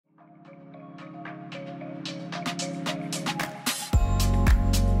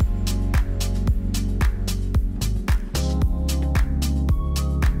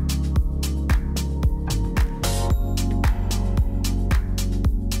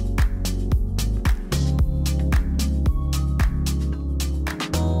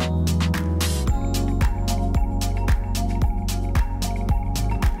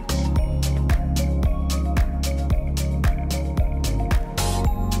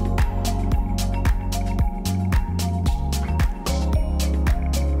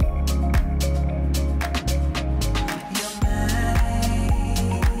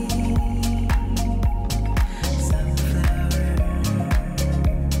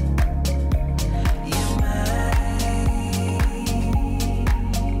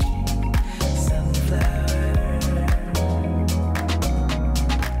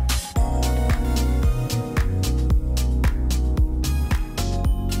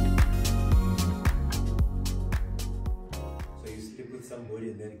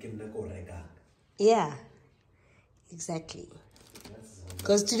Yeah, exactly.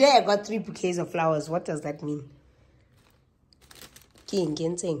 Because today I got 3 bouquets of flowers. What does that mean?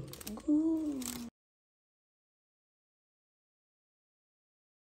 King, sing.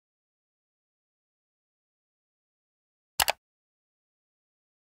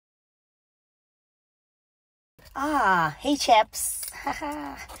 Hey chaps.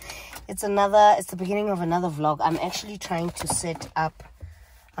 It's the beginning of another vlog. I'm actually trying to set up,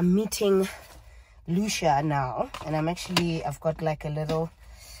 I'm meeting Lucia now, and I've got like a little,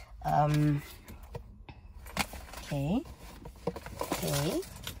 okay,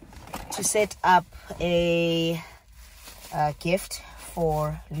 to set up a gift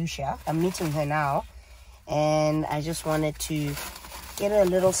for Lucia. I'm meeting her now, and I just wanted to get her a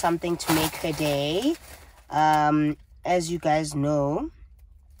little something to make her day. As you guys know,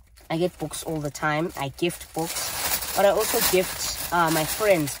 I get books all the time. I gift books, but I also gift my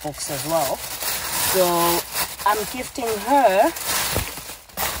friends books as well. So I'm gifting her,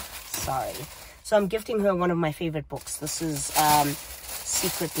 I'm gifting her one of my favorite books. This is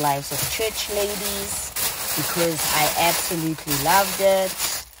Secret Lives of Church Ladies, because I absolutely loved it.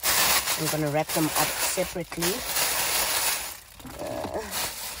 I'm going to wrap them up separately.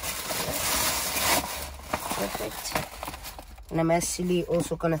 Perfect. And I'm actually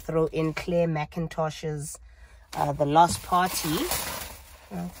also going to throw in Claire McIntosh's The Lost Party.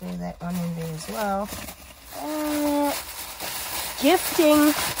 I'll throw that one in there as well.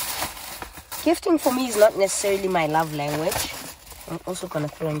 Gifting for me is not necessarily my love language. I'm also going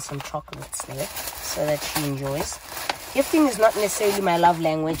to throw in some chocolates there so that she enjoys. Gifting is not necessarily my love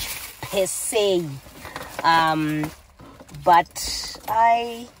language per se. But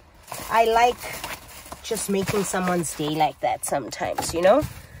I like just making someone's day like that sometimes, you know.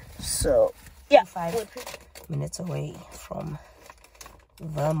 So yeah, 5 minutes away from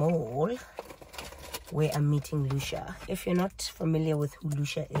the mall where I'm meeting Lucia. If you're not familiar with who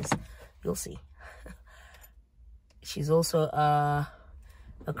Lucia is, you'll see. She's also a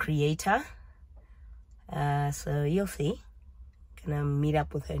creator, so you'll see. Gonna meet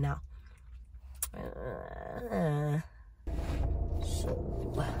up with her now.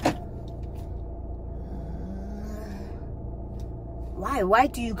 Why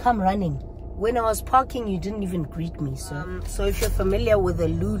do you come running? When I was parking, you didn't even greet me, so if you're familiar with the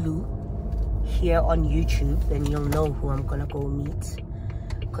Lulu here on YouTube, then you'll know who I'm gonna go meet,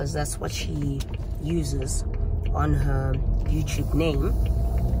 because that's what she uses on her YouTube name.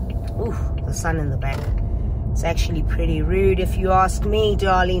 Ooh, the sun in the back. It's actually pretty rude if you ask me,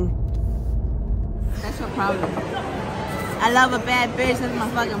 darling. That's your problem. I love a bad bitch, that's my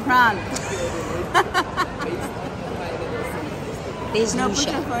fucking problem. There's no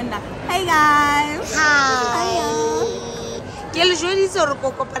Lucia. Hey guys. Hi.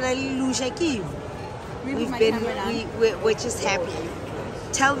 We're just happy.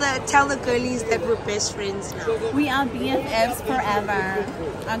 Tell the girlies that we're best friends now. We are BFFs forever.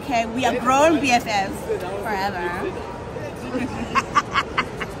 Okay, we are grown BFFs forever.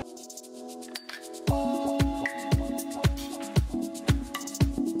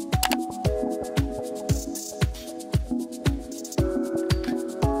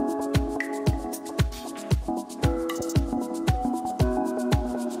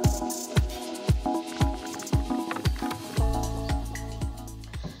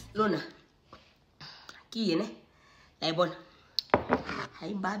 Luna, Kiene, Lebon.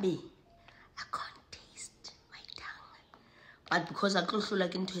 Hi, Bobby. I can't taste my tongue, but because I close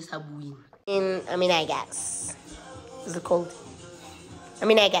like into his abuin. I guess. Is it cold?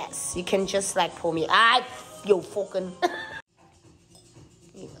 I guess you can just like pull me. Yo, fucking.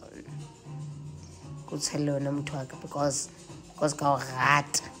 Good hello, I'm talking because go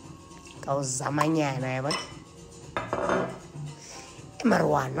rat, go zamanyana,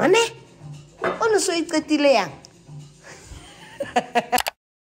 Marwan, ne? Ono so iqetile yang?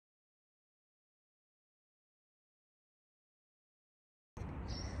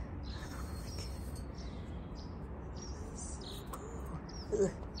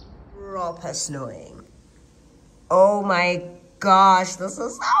 Proper snowing. Oh my gosh, this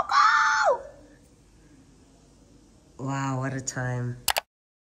is so cool! Wow, what a time.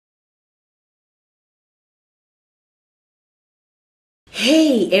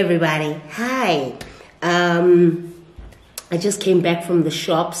 Hey everybody, hi. I just came back from the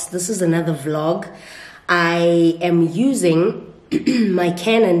shops. This is another vlog. I am using my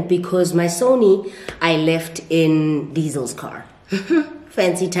Canon because my Sony I left in Diesel's car.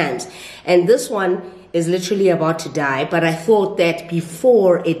 Fancy times. And this one is literally about to die, but I thought that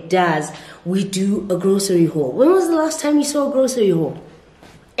before it does, we do a grocery haul. When was the last time you saw a grocery haul?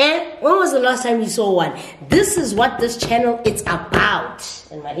 And when was the last time you saw one? This is what this channel is about.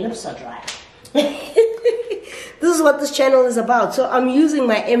 And my lips are dry. This is what this channel is about. So I'm using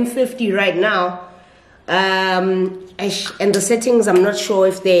my M50 right now. And the settings, I'm not sure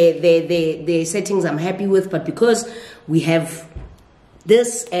if the settings I'm happy with, but because we have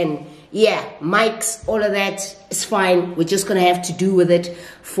this and yeah, mics, all of that is fine. We're just gonna have to do with it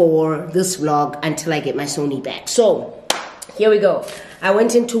for this vlog until I get my Sony back. So here we go. I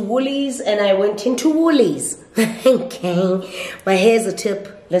went into Woolies and I went into Woolies. Okay, my hair's a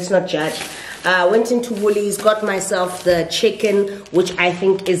tip. Let's not judge. Went into Woolies, got myself the chicken, which I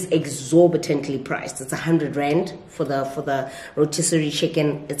think is exorbitantly priced. It's 100 Rand for the rotisserie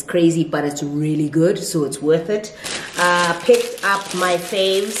chicken. It's crazy, but it's really good, so it's worth it. Picked up my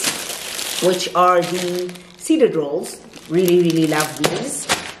faves, which are the seeded rolls. Really love these.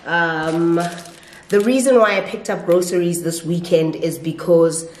 The reason why I picked up groceries this weekend is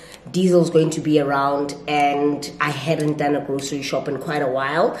because Diesel's going to be around and I hadn't done a grocery shop in quite a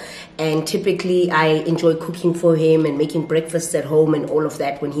while, and typically I enjoy cooking for him and making breakfast at home and all of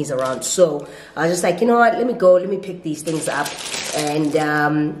that when he's around. So I was just like, you know what, let me pick these things up, and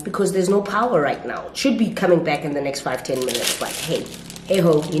because there's no power right now. It should be coming back in the next 5-10 minutes, but hey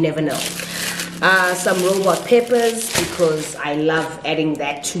ho, you never know. Some robot peppers because I love adding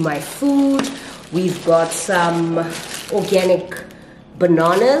that to my food. We've got some organic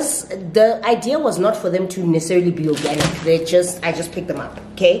bananas. The idea was not for them to necessarily be organic. I just picked them up,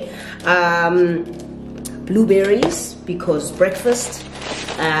 okay? Blueberries because breakfast.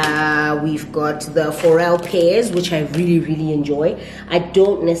 We've got the forel pears, which I really enjoy. I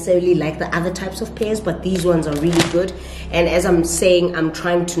don't necessarily like the other types of pears, but these ones are really good. And as I'm saying, I'm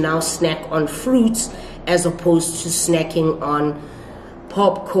trying to now snack on fruits as opposed to snacking on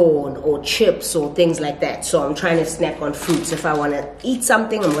popcorn or chips or things like that. So I'm trying to snack on fruits. If I want to eat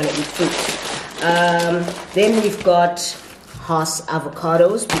something, I'm going to eat fruit. Then we've got Haas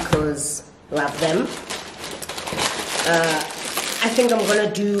avocados because love them. I think I'm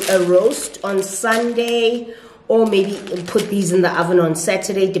going to do a roast on Sunday, or maybe put these in the oven on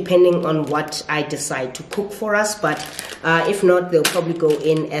Saturday, depending on what I decide to cook for us. But if not, they'll probably go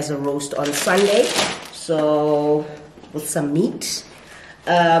in as a roast on Sunday. So with some meat.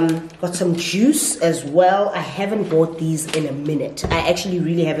 Got some juice as well. I haven't bought these in a minute. I actually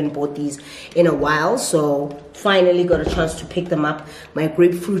really haven't bought these in a while, so finally got a chance to pick them up. My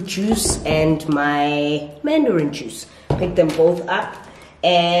grapefruit juice and my mandarin juice. Picked them both up.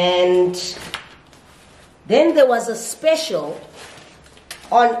 And then there was a special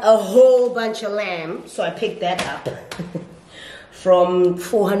on a whole bunch of lamb, so I picked that up. From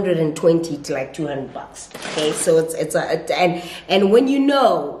 420 to like 200 bucks. Okay, so it's and when you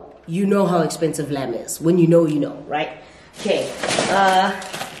know how expensive lamb is. When you know, right? Okay,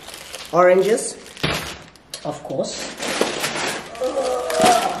 oranges, of course.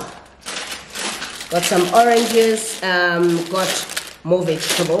 Got some oranges. Got more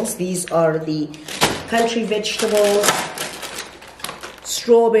vegetables. These are the country vegetables.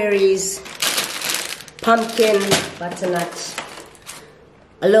 Strawberries, pumpkin, butternut.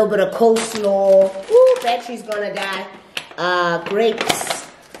 A little bit of coleslaw. Ooh, battery's gonna die. Grapes.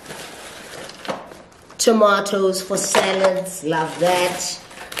 Tomatoes for salads. Love that.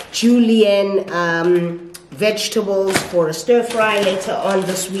 Julienne vegetables for a stir fry later on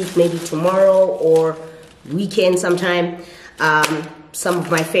this week, maybe tomorrow or weekend sometime. Some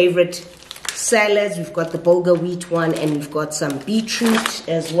of my favorite salads. We've got the bulgur wheat one, and we've got some beetroot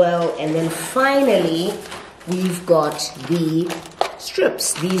as well. And then finally, we've got the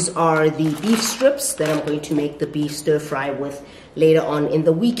strips. These are the beef strips that I'm going to make the beef stir fry with later on in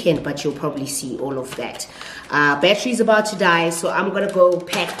the weekend, but you'll probably see all of that. Battery's about to die, so I'm gonna go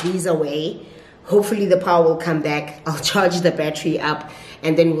pack these away. Hopefully the power will come back. I'll charge the battery up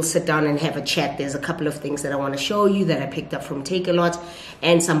and then we'll sit down and have a chat. There's a couple of things that I want to show you that I picked up from Take A Lot,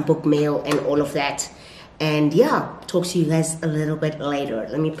 and some book mail and all of that. And yeah, talk to you guys a little bit later.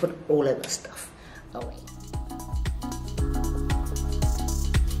 Let me put all of this stuff away.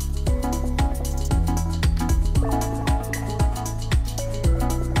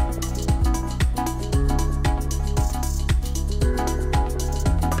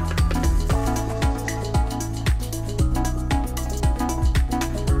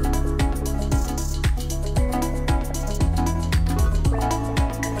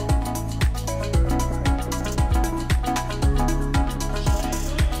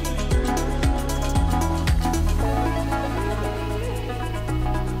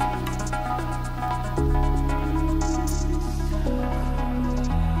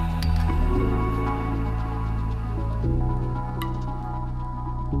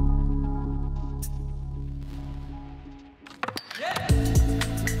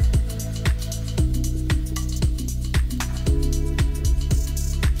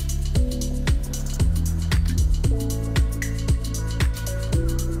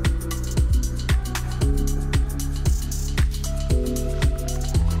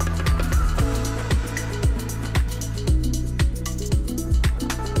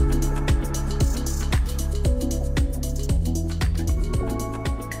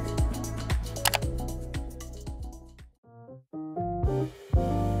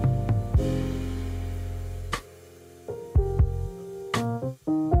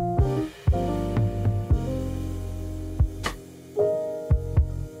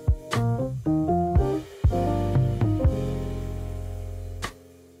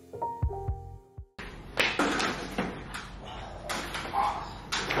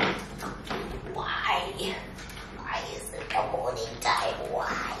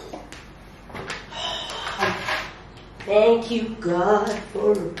 Thank you, God,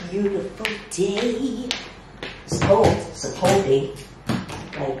 for a beautiful day. It's cold. It's a cold day.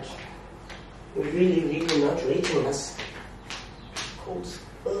 Like, we're really not rating us. Cold as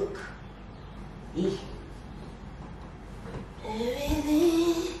fuck. Eek.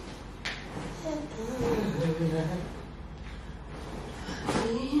 Everything.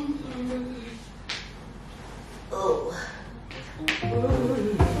 Oh.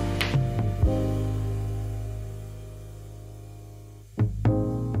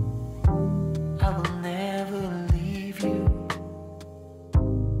 I will never leave you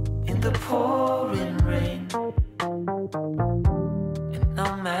in the pouring rain, and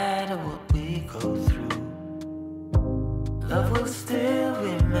no matter what we go through, love will still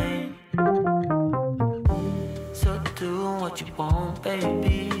remain. So do what you want,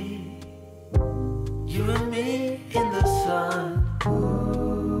 baby. You and me in the sun.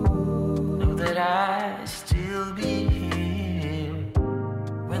 Know that I still be here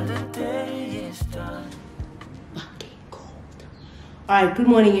when the day is done. Okay, cold. Alright, good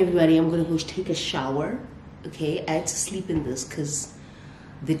morning everybody. I'm gonna go take a shower. Okay, I had to sleep in this because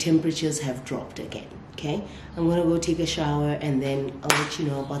the temperatures have dropped again. Okay, I'm gonna go take a shower and then I'll let you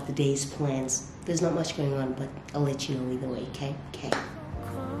know about the day's plans. There's not much going on, but I'll let you know either way. Okay.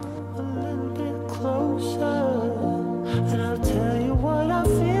 Come a little bit closer, and I'll tell you what I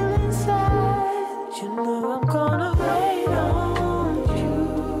feel inside. You know I'm gonna wait on you.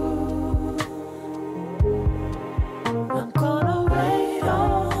 I'm gonna wait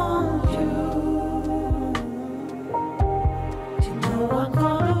on you. You know I'm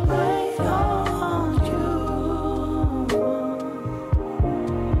gonna wait on you.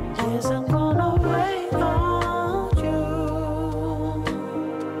 Yes, I'm gonna wait on you.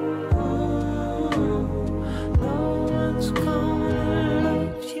 No one's gonna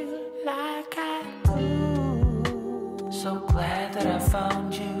love you like I do. So glad that I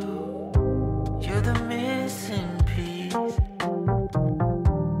found you. You're the missing piece, the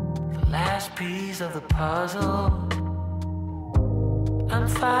last piece of the puzzle. I'm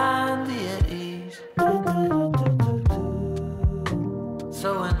finally at ease.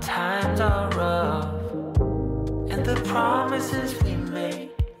 So when times are rough and the promises we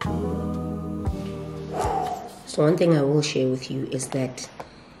make. So one thing I will share with you is that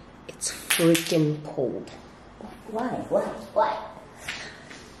it's freaking cold. Why?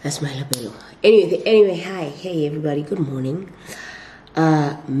 That's my labello. Anyway, hi, hey everybody, good morning.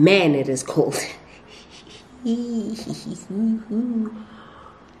 Man, it is cold.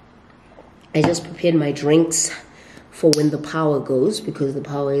 I just prepared my drinks for when the power goes, because the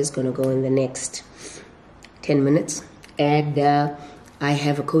power is going to go in the next 10 minutes. And I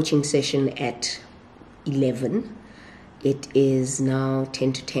have a coaching session at 11. It is now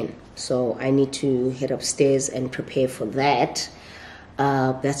 10 to 10. So I need to head upstairs and prepare for that.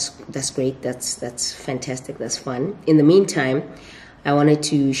 That's great. That's fantastic. That's fun. In the meantime, I wanted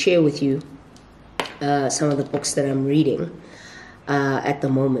to share with you some of the books that I'm reading at the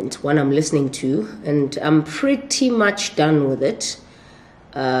moment. One I'm listening to, and I'm pretty much done with it.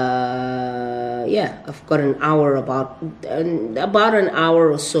 Yeah, I've got an hour, about an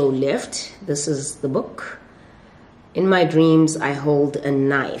hour or so left. This is the book. In My Dreams, I Hold a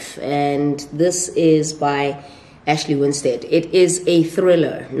Knife, and this is by Ashley Winstead. It is a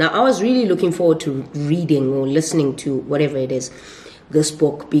thriller. Now, I was really looking forward to reading or listening to whatever it is, this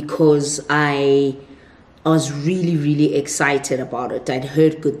book, because I was really excited about it. I'd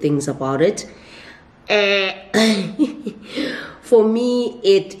heard good things about it. For me,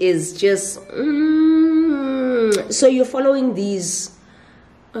 it is just so you're following these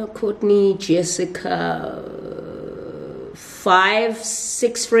Courtney, Jessica,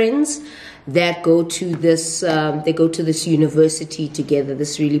 5-6 friends that go to this university together,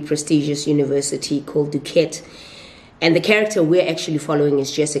 this really prestigious university called Duquette. And the character we're actually following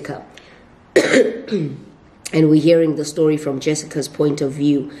is Jessica. And we're hearing the story from Jessica's point of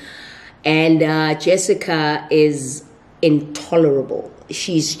view. And Jessica is intolerable.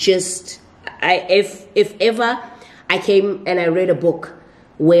 She's just, if ever I came and I read a book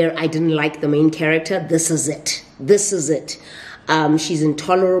where I didn't like the main character, this is it. She's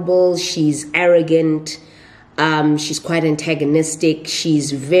intolerable. She's arrogant. She's quite antagonistic.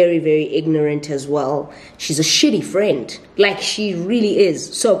 She's very ignorant as well. She's a shitty friend. Like, she really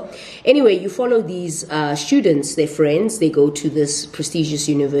is. So anyway, you follow these students, they're friends. They go to this prestigious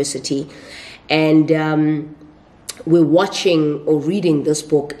university. And we're watching or reading this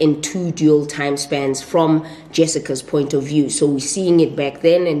book in 2 dual time spans from Jessica's point of view. So we're seeing it back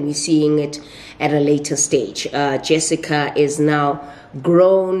then and we're seeing it at a later stage. Jessica is now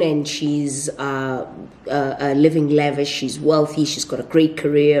grown and she's living lavish. She's wealthy. She's got a great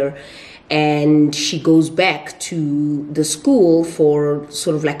career. And she goes back to the school for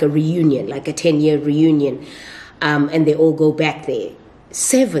sort of like a reunion, like a 10-year reunion. And they all go back there.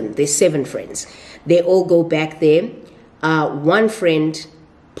 There's 7 friends. They all go back there. One friend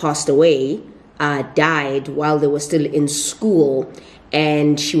passed away, died while they were still in school.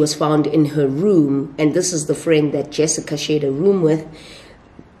 And she was found in her room. And this is the friend that Jessica shared a room with.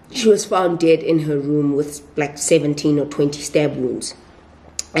 She was found dead in her room with like 17 or 20 stab wounds.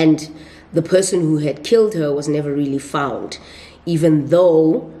 And the person who had killed her was never really found, even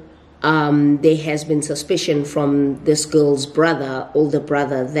though there has been suspicion from this girl's older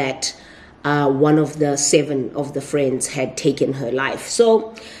brother, that one of the 7 of the friends had taken her life.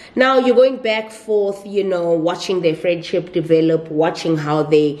 So now you're going back forth, watching their friendship develop, watching how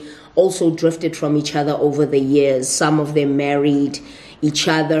they also drifted from each other over the years. Some of them married each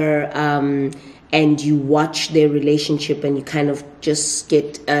other, and you watch their relationship and you kind of just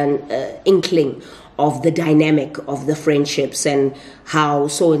get an inkling of the dynamic of the friendships and how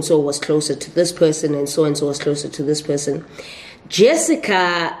so-and-so was closer to this person and so-and-so was closer to this person.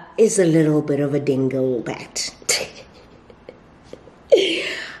 Jessica is a little bit of a dinglebat.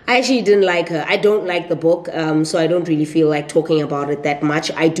 I actually didn't like her. I don't like the book, so I don't really feel like talking about it that much.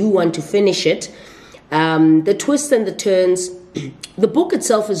 I do want to finish it. The twists and the turns, the book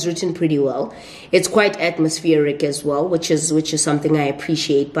itself is written pretty well. It's quite atmospheric as well, which is something I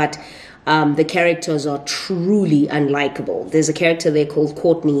appreciate. But the characters are truly unlikable. There's a character there called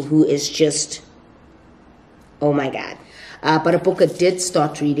Courtney who is just, oh my God. But a book I did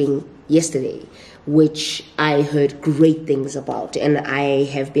start reading yesterday, which I heard great things about, and I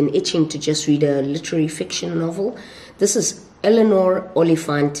have been itching to just read a literary fiction novel. This is Eleanor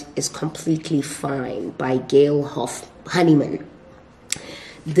Oliphant is Completely Fine by Gail Honeyman.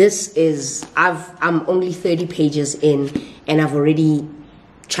 This is, I'm only 30 pages in, and I've already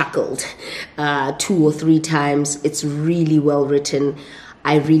chuckled 2 or 3 times. It's really well written.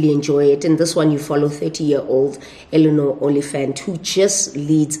 I really enjoy it. And this one, you follow 30-year-old Eleanor Oliphant, who just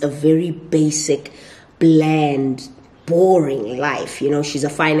leads a very basic, bland, boring life. She's a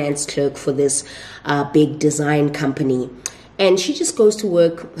finance clerk for this big design company. And she just goes to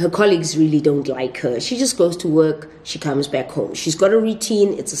work. Her colleagues really don't like her. She just goes to work. She comes back home. She's got a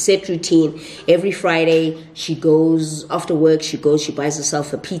routine. It's a set routine. Every Friday, she goes, after work, she buys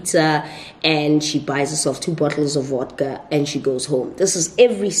herself a pizza, and she buys herself 2 bottles of vodka, and she goes home. This is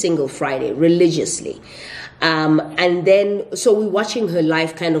every single Friday, religiously. And then, so we're watching her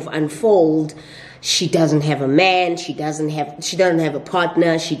life kind of unfold. She doesn't have a man. She doesn't have a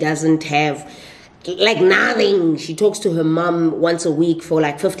partner. She doesn't have like nothing. She talks to her mom once a week for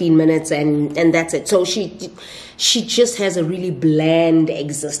like 15 minutes and that's it. So she just has a really bland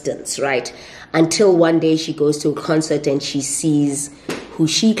existence, right? Until one day she goes to a concert and she sees who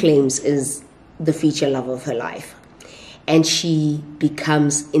she claims is the feature love of her life. And she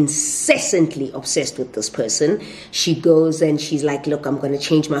becomes incessantly obsessed with this person. She goes and she's like, look, I'm going to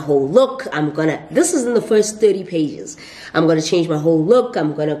change my whole look. This is in the first 30 pages. I'm going to change my whole look.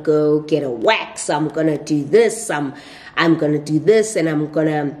 I'm going to go get a wax. I'm going to do this. I'm going to do this. And I'm going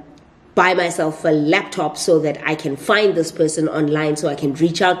to buy myself a laptop so that I can find this person online, so I can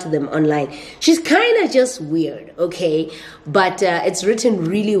reach out to them online. She's kind of just weird, okay? But it's written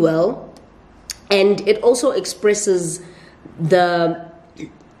really well. And it also expresses the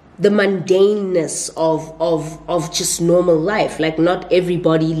mundaneness of just normal life. Like, not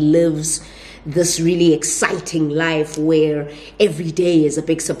everybody lives this really exciting life where every day is a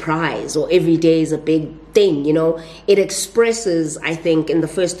big surprise or every day is a big thing, It expresses, I think, in the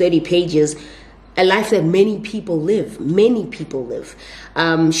first 30 pages, a life that many people live.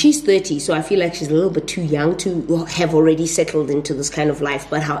 She's 30, so I feel like she's a little bit too young to have already settled into this kind of life.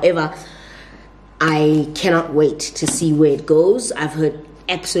 But however, I cannot wait to see where it goes. I've heard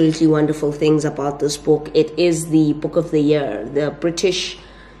absolutely wonderful things about this book. It is the book of the year, the British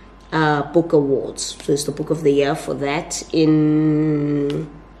Book Awards. So it's the book of the year for that in,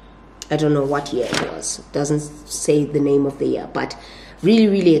 I don't know what year it was. It doesn't say the name of the year, but really,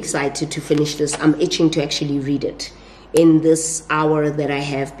 really excited to finish this. I'm itching to actually read it. In this hour that I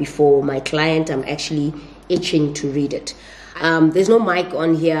have before my client, I'm actually itching to read it. There's no mic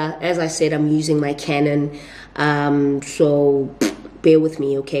on here. As I said, I'm using my Canon. So bear with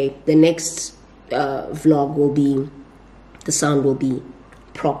me, okay? The next vlog will be, the sound will be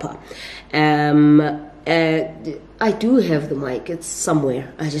proper. I do have the mic. It's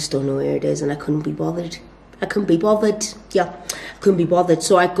somewhere. I just don't know where it is, and I couldn't be bothered. Yeah, I couldn't be bothered.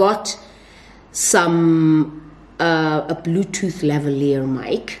 So I got some a Bluetooth lavalier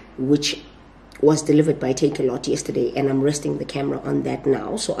mic, which was delivered by Take A Lot yesterday, and I'm resting the camera on that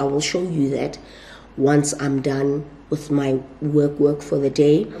now. So I will show you that once I'm done with my work for the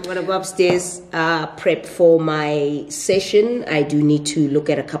day. I'm gonna go upstairs, prep for my session. I do need to look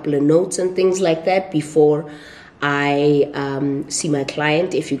at a couple of notes and things like that before I see my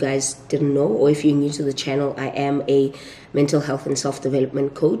client. If you guys didn't know, or if you're new to the channel, I am a mental health and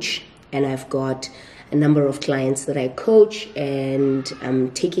self-development coach, and I've got a number of clients that I coach, and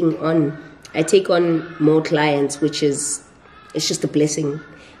I take on more clients, which is, it's just a blessing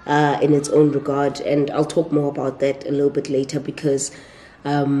in its own regard. And I'll talk more about that a little bit later, because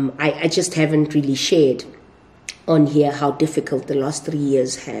I just haven't really shared on here how difficult the last 3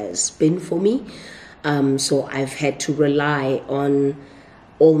 years has been for me. So I've had to rely on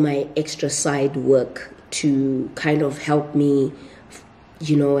all my extra side work to kind of help me,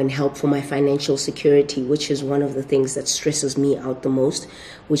 you know, and help for my financial security, which is one of the things that stresses me out the most,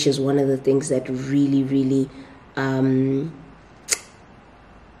 which is one of the things that really, really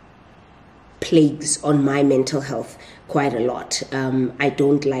plagues on my mental health quite a lot. I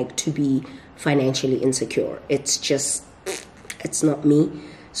don't like to be financially insecure. It's not me.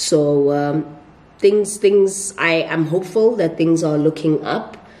 So I'm hopeful that things are looking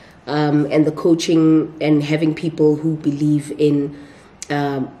up, and the coaching and having people who believe in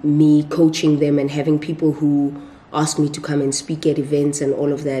me coaching them, and having people who ask me to come and speak at events and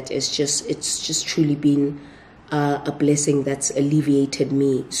all of that, it's just truly been a blessing that's alleviated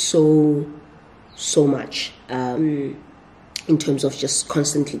me so much in terms of just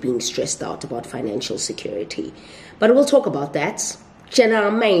constantly being stressed out about financial security. But we'll talk about that.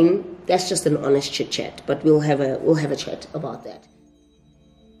 General main, that's just an honest chit chat, but we'll have a chat about that.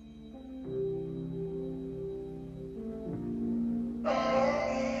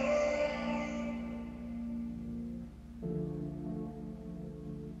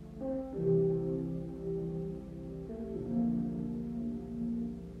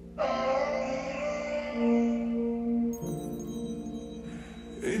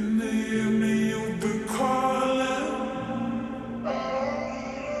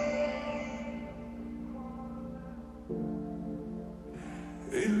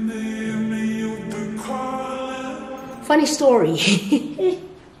 Funny story.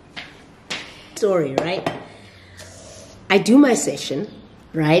 Right? I do my session,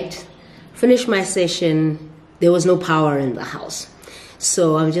 right? Finish my session. There was no power in the house.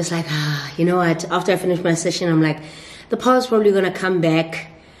 So I'm just like, you know what? After I finish my session, I'm like, the power's probably going to come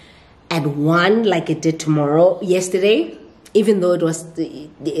back at 1 like it did yesterday, even though it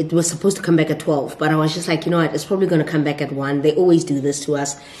was supposed to come back at 12. But I was just like, you know what? It's probably going to come back at 1. They always do this to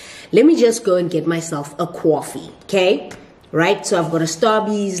us. Let me just go and get myself a coffee, okay? Right? So I've got a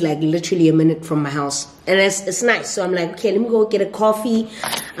Starbucks, like literally a minute from my house. And it's nice. So I'm like, okay, let me go get a coffee.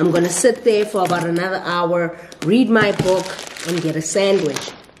 I'm going to sit there for about another hour, read my book, and get a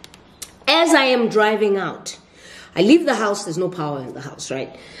sandwich. As I am driving out, I leave the house. There's no power in the house,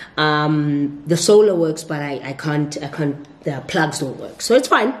 right? The solar works, but I can't, the plugs don't work. So it's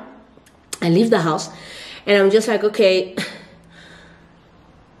fine. I leave the house, and I'm just like, okay.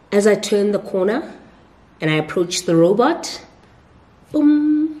 As I turn the corner and I approach the robot,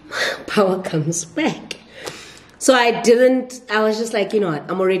 boom, power comes back. So I was just like, you know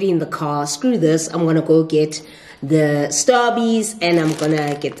what, I'm already in the car, screw this, I'm gonna go get the Starbucks, and I'm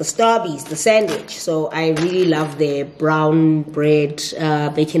gonna get the Starbucks, the sandwich. So I really love their brown bread,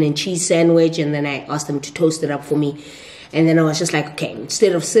 bacon and cheese sandwich, and then I asked them to toast it up for me. And then I was just like, okay,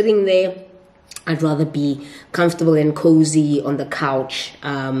 instead of sitting there, I'd rather be comfortable and cozy on the couch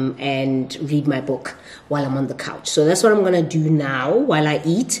and read my book while I'm on the couch. So that's what I'm going to do now while I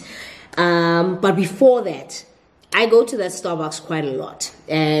eat. But before that, I go to that Starbucks quite a lot.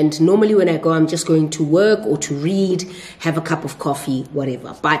 And normally when I go, I'm just going to work or to read, have a cup of coffee,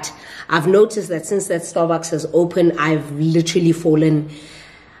 whatever. But I've noticed that since that Starbucks has opened, I've literally fallen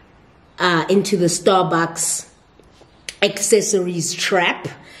into the Starbucks accessories trap.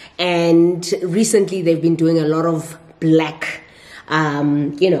 And recently they've been doing a lot of black,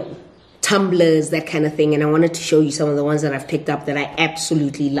 tumblers, that kind of thing. And I wanted to show you some of the ones that I've picked up that I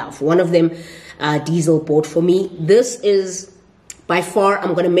absolutely love. One of them, Diesel bought for me. This is by far,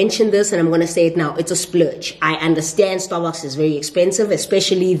 I'm going to mention this and I'm going to say it now, it's a splurge. I understand Starbucks is very expensive,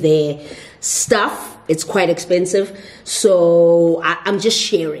 especially their stuff. It's quite expensive. So I'm just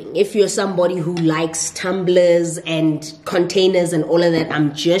sharing. If you're somebody who likes tumblers and containers and all of that,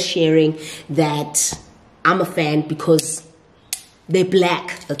 I'm just sharing that I'm a fan because They're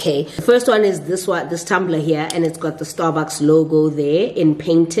black, okay? The first one is this tumbler here, and it's got the Starbucks logo there in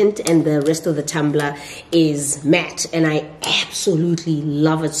painted, and the rest of the tumbler is matte, and I absolutely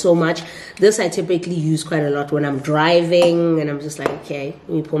love it so much. This I typically use quite a lot when I'm driving, and I'm just like, okay,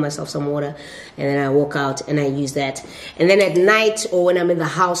 let me pour myself some water, and then I walk out and I use that. And then at night, or when I'm in the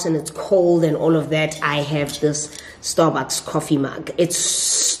house and it's cold and all of that, I have this Starbucks coffee mug. It's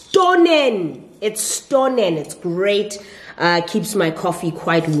stunning. It's stunning. It's great. Keeps my coffee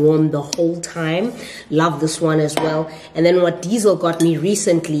quite warm the whole time. Love this one as well. And then what Diesel got me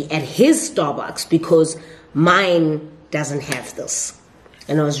recently at his Starbucks, because mine doesn't have this,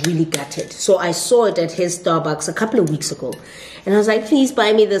 and I was really gutted. So I saw it at his Starbucks a couple of weeks ago, and I was like, please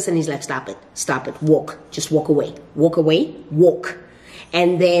buy me this. And he's like, stop it, walk, just walk away, walk.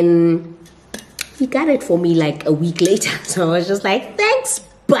 And then he got it for me like a week later. So I was just like, thanks,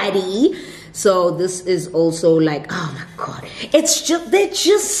 buddy. So this is also like, oh my God, they're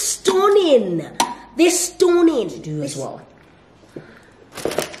just stunning. They're stunning to do as well.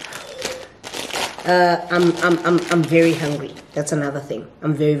 I'm very hungry. That's another thing.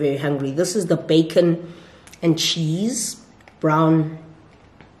 I'm very, very hungry. This is the bacon and cheese brown.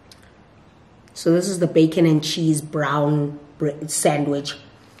 So this is the bacon and cheese brown bread sandwich.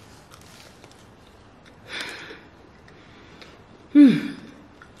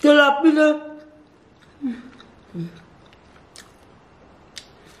 Get up, Peter.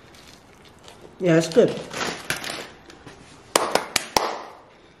 Yeah, it's good.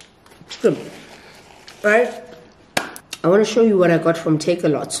 It's good. Right? I want to show you what I got from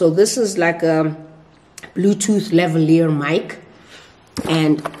Take-A-Lot. So this is like a Bluetooth lavalier mic,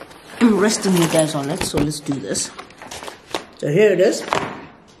 and I'm resting you guys on it. So let's do this. So here it is.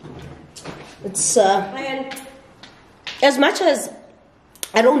 It's as much as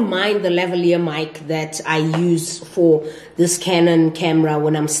I don't mind the lavalier mic that I use for this Canon camera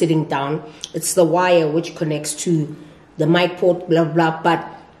when I'm sitting down. It's the wire which connects to the mic port, blah, blah, but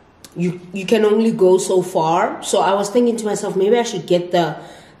you can only go so far. So I was thinking to myself, maybe I should get the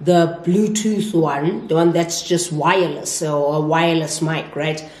Bluetooth one, the one that's just wireless, or a wireless mic,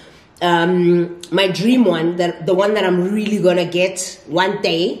 right? My dream one, the one that I'm really gonna get one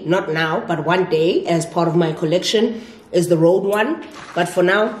day, not now, but one day as part of my collection, is the Rode one. But for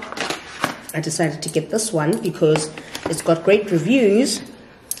now, I decided to get this one because it's got great reviews.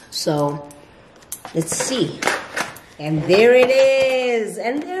 So let's see. And there it is.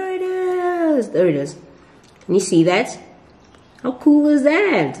 And there it is. There it is. Can you see that? How cool is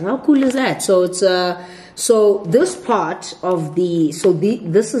that? How cool is that? So it's so this part of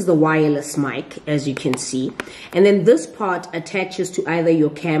this is the wireless mic, as you can see, and then this part attaches to either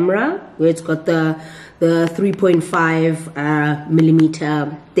your camera, where it's got the 3.5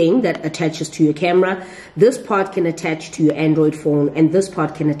 millimeter thing that attaches to your camera. This part can attach to your Android phone, and this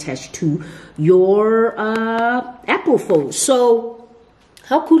part can attach to your Apple phone. So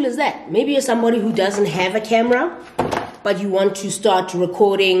how cool is that? Maybe you're somebody who doesn't have a camera, but you want to start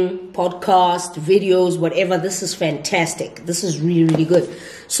recording podcasts, videos, whatever. This is fantastic. This is really, really good.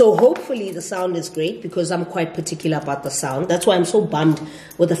 So hopefully the sound is great, because I'm quite particular about the sound. That's why I'm so bummed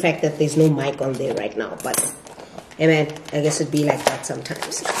with the fact that there's no mic on there right now. But, hey man, I guess it'd be like that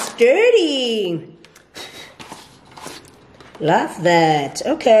sometimes. Sturdy. Love that.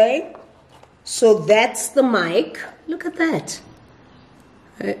 Okay. So that's the mic. Look at that.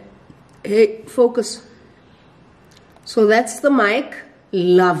 Hey, focus. So that's the mic.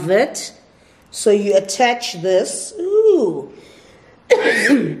 Love it. So you attach this. Ooh.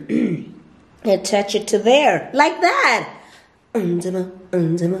 Attach it to there. Like that.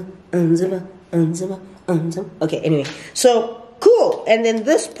 Okay, anyway. So, cool. And then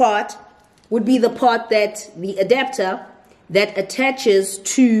this part would be the part that, the adapter that attaches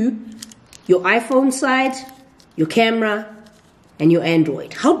to your iPhone side, your camera, and your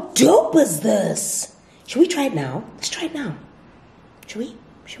Android. How dope is this? Should we try it now? Let's try it now. Should we?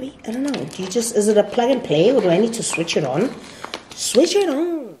 I don't know. Is it a plug and play, or do I need to switch it on? Switch it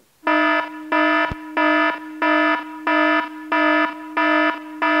on.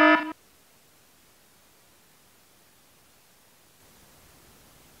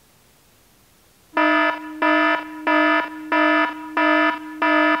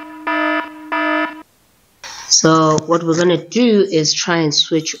 So what we're gonna do is try and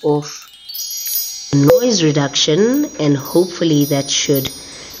switch off noise reduction, and hopefully that should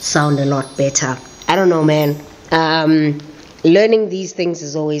sound a lot better. I don't know, man. Learning these things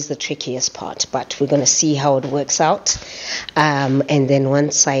is always the trickiest part, but we're gonna see how it works out, and then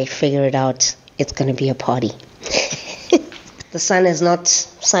once I figure it out, it's gonna be a party. The sun is not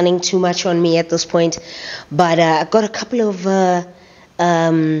sunning too much on me at this point, but I got a couple of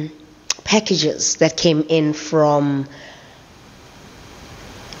packages that came in from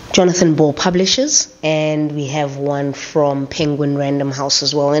Jonathan Ball Publishers, and we have one from Penguin Random House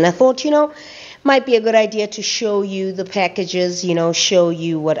as well. And I thought, might be a good idea to show you the packages, show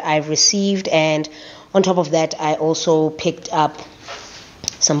you what I've received. And on top of that, I also picked up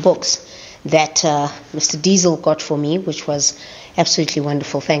some books that Mr. Diesel got for me, which was absolutely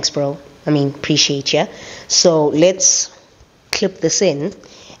wonderful. Thanks, bro. Appreciate you. So let's clip this in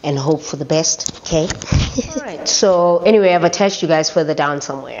and hope for the best, okay? All right. So anyway, I've attached you guys further down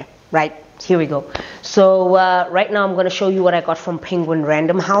somewhere. Right, here we go. So right now I'm going to show you what I got from Penguin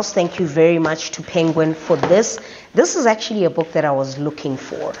Random House. Thank you very much to Penguin for this. This is actually a book that I was looking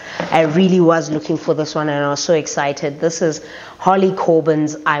for. I really was looking for this one, and I was so excited. This is Holly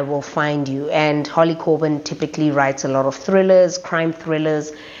Corbin's I Will Find You. And Holly Corbin typically writes a lot of thrillers, crime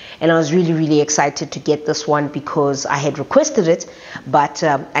thrillers. And I was really, really excited to get this one because I had requested it, but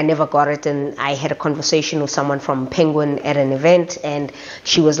I never got it. And I had a conversation with someone from Penguin at an event, and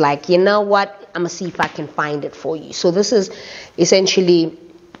she was like, you know what, I'm going to see if I can find it for you. So this is essentially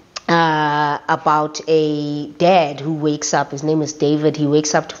about a dad who wakes up. His name is David. He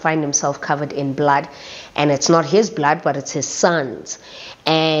wakes up to find himself covered in blood. And it's not his blood, but it's his son's.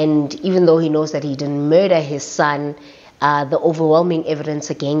 And even though he knows that he didn't murder his son, the overwhelming evidence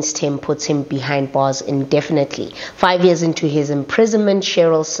against him puts him behind bars indefinitely. 5 years into his imprisonment,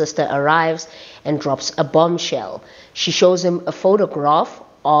 Cheryl's sister arrives and drops a bombshell. She shows him a photograph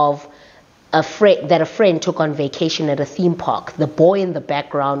of a friend took on vacation at a theme park. The boy in the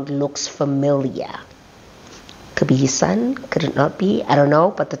background looks familiar. Could be his son, could it not be? I don't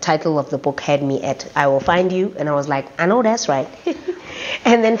know, but the title of the book had me at I Will Find You, and I was like, I know that's right.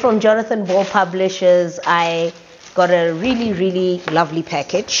 And then from Jonathan Ball Publishers, I got a really, really lovely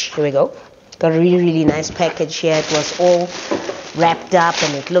package. Here we go. Got a really, really nice package here. It was all wrapped up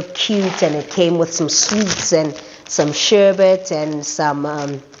and it looked cute, and it came with some sweets and some sherbet and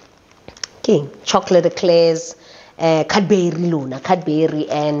some chocolate eclairs, Cadbury,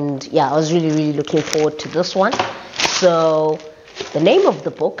 and yeah, I was really, really looking forward to this one. So the name of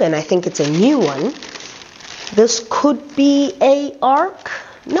the book, and I think it's a new one, this could be a arc.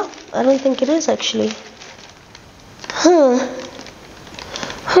 No, I don't think it is actually.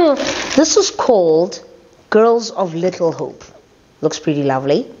 This is called Girls of Little Hope. Looks pretty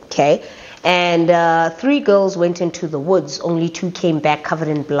lovely, okay? And 3 girls went into the woods. Only 2 came back covered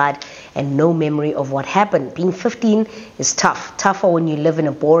in blood and no memory of what happened. Being 15 is tough. Tougher when you live in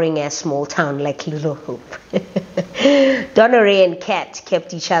a boring-ass small town like Little Hope. Donna Ray and Kat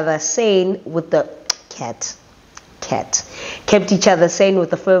kept each other sane with the... kept each other sane with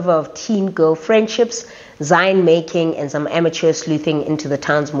the fervor of teen girl friendships, Zion making, and some amateur sleuthing into the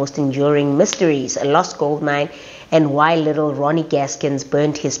town's most enduring mysteries, a lost gold mine, and why little Ronnie Gaskins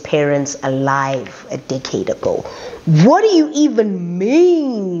burned his parents alive a decade ago. What do you even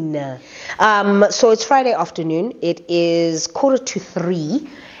mean? So it's Friday afternoon. It is 2:45.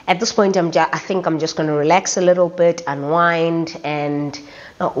 At this point, I think I'm just going to relax a little bit, unwind, and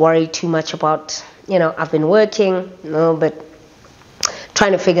not worry too much about, I've been working, but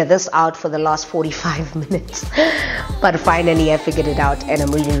trying to figure this out for the last 45 minutes. But finally I figured it out, and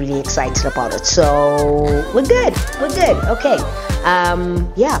I'm really, really excited about it. So we're good. Okay.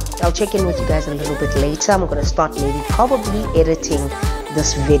 Yeah, I'll check in with you guys a little bit later. I'm going to start probably editing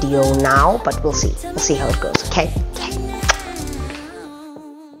this video now, but we'll see how it goes. Okay.